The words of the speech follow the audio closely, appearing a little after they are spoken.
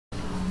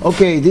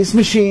Okay, this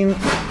machine,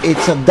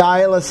 it's a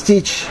dial a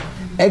stitch,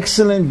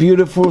 excellent,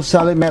 beautiful,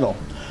 solid metal.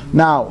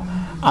 Now,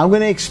 I'm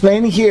going to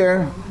explain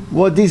here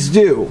what this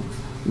do.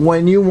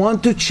 When you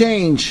want to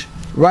change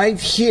right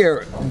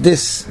here,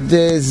 this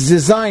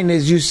design,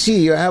 as you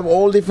see, you have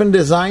all different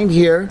design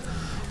here.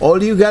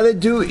 All you got to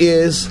do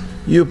is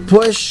you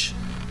push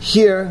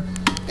here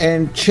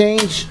and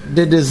change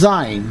the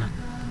design,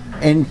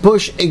 and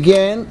push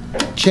again,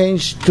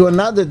 change to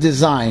another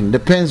design.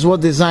 Depends what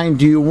design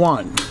do you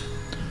want.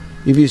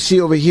 If you see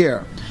over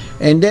here,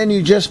 and then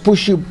you just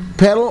push your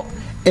pedal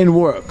and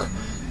work.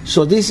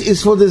 So this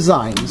is for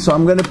design. So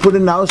I'm going to put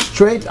it now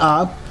straight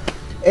up,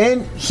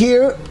 and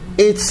here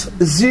it's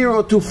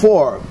 0 to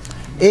 4.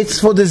 It's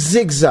for the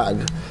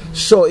zigzag.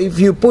 So if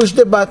you push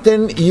the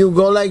button, you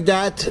go like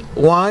that.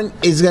 1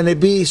 is going to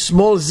be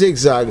small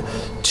zigzag,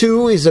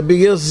 2 is a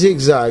bigger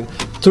zigzag,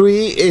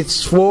 3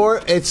 it's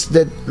 4, it's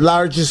the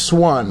largest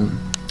one.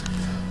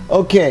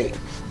 Okay,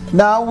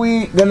 now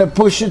we're going to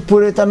push it,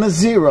 put it on a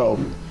 0.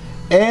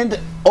 And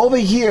over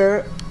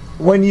here,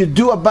 when you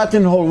do a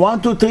buttonhole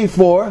 1, 2, 3,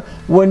 4,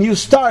 when you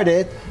start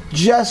it,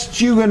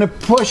 just you're going to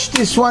push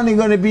this one, you're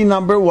going to be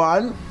number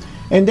 1,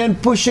 and then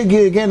push it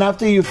again.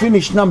 After you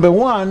finish number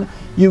 1,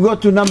 you go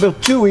to number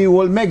 2, you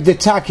will make the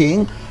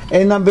tacking,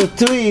 and number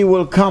 3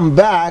 will come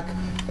back,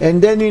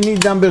 and then you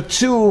need number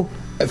 2,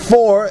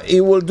 4,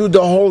 it will do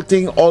the whole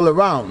thing all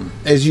around,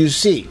 as you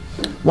see.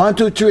 1,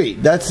 2, 3,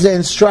 that's the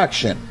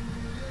instruction.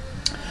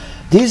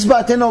 This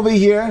button over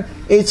here,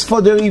 it's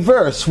for the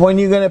reverse. When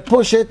you're going to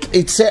push it,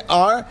 it's a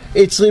R,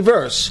 it's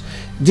reverse.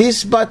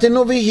 This button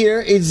over here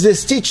is the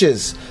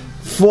stitches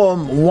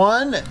from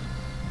 1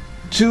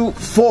 to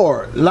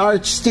 4,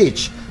 large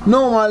stitch.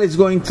 Normal is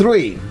going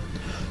 3.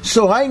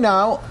 So right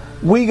now,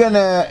 we're going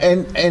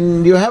to,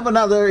 and you have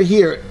another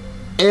here.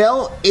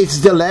 L, it's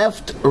the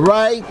left,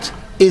 right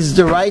is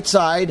the right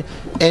side,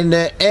 and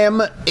the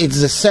M, it's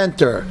the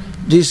center.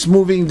 This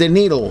moving the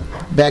needle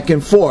back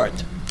and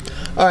forth.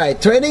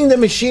 Alright, threading the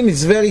machine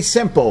is very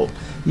simple.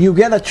 You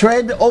get a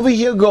thread over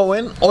here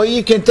going, or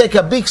you can take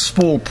a big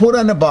spool, put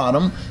on the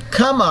bottom,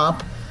 come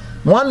up,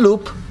 1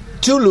 loop,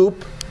 2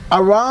 loop,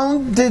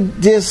 around the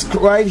disc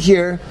right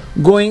here,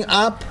 going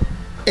up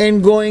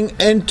and going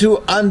into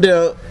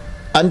under,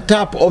 on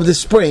top of the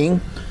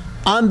spring,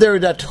 under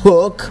that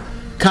hook,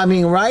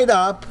 coming right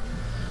up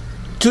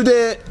to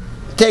the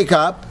take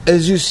up,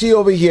 as you see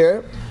over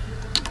here,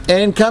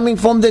 and coming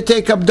from the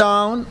take up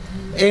down,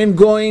 and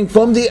going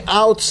from the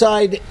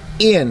outside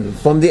in,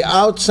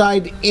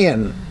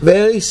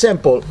 very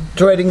simple,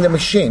 threading the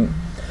machine.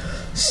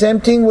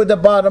 Same thing with the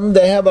bottom,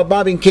 they have a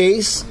bobbin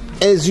case,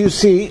 as you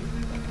see,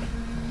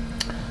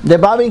 the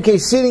bobbin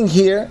case sitting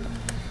here,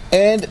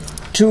 and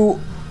to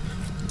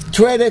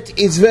thread it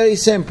is very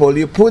simple.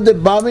 You put the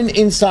bobbin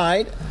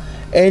inside,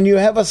 and you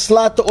have a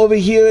slot over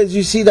here, as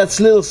you see, that's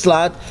little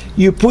slot.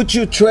 You put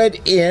your thread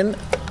in,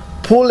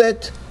 pull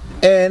it,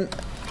 and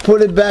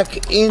put it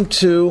back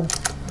into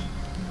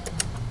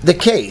the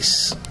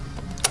case,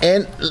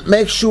 and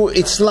make sure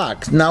it's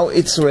locked. Now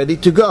it's ready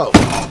to go.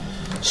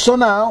 So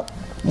now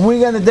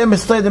we're going to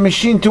demonstrate the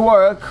machine to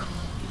work.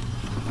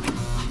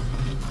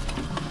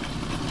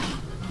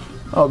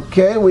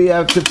 Okay, we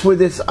have to put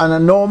this on a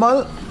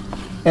normal,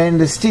 and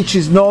the stitch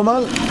is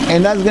normal,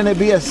 and that's going to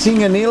be a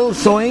single needle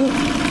sewing,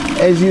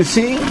 as you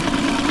see.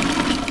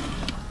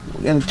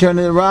 We're going to turn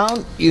it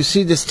around. You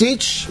see the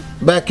stitch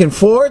back and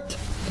forth,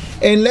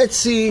 and let's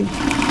see,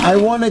 I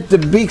wanted the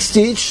big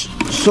stitch,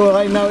 so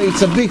right now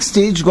it's a big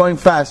stitch going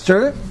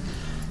faster,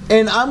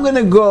 and I'm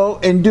gonna go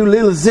and do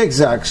little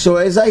zigzag. So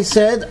as I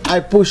said, I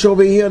push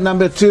over here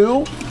number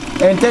 2,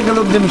 and take a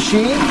look at the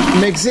machine,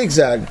 make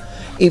zigzag.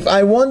 If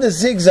I want the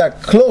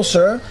zigzag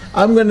closer,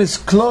 I'm gonna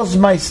close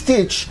my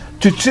stitch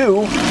to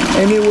 2,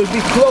 and it will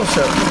be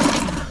closer.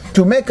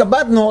 To make a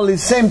buttonhole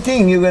is the same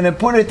thing. You're gonna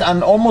put it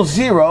on almost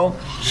 0,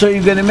 so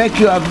you're gonna make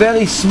you a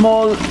very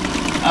small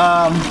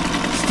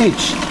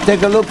stitch.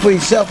 Take a look for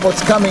yourself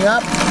what's coming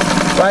up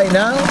right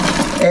now,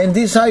 and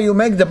this is how you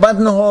make the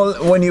buttonhole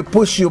when you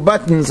push your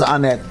buttons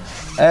on it.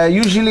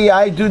 Usually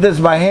I do this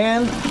by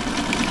hand,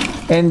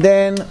 and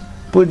then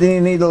put the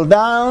needle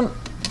down,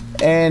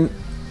 and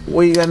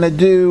we're gonna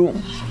do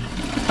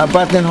a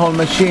buttonhole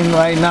machine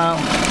right now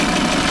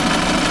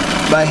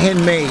by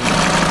handmade.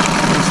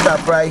 We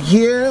stop right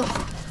here,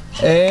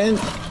 and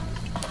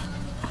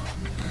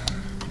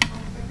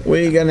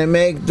we're gonna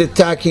make the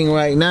tacking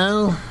right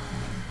now.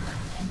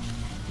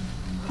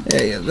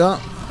 There you go.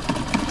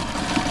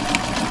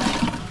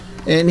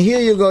 And here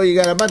you go, you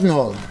got a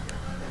buttonhole.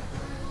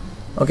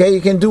 Okay,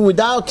 you can do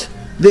without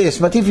this,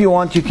 but if you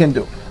want, you can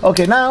do.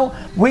 Okay, now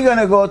we're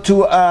gonna go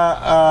to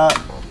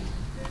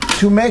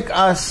make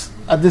us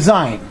a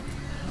design.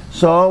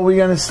 So we're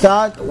gonna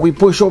start, we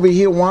push over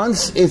here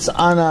once, it's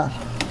on a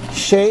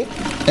shape,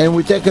 and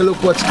we take a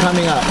look what's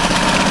coming up.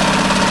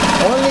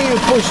 Only you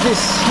push this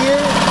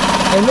here,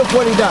 and look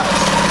what it does.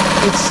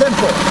 It's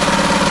simple.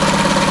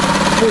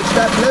 Push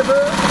that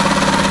lever,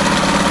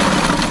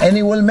 and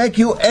it will make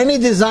you any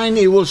design,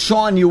 it will show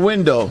on your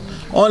window.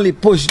 Only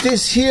push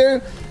this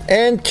here,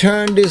 and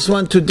turn this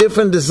one to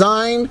different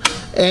design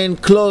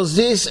and close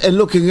this and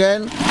look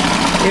again,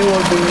 it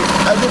will be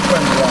a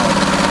different one.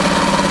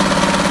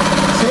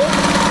 See?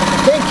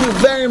 Thank you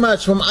very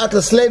much from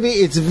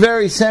Atlaslevy. It's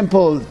very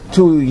simple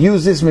to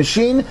use this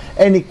machine.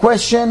 Any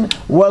question,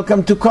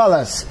 welcome to call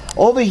us.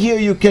 Over here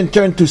you can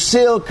turn to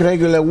silk,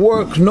 regular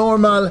work,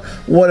 normal,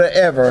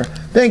 whatever.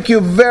 Thank you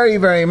very,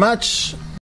 very much.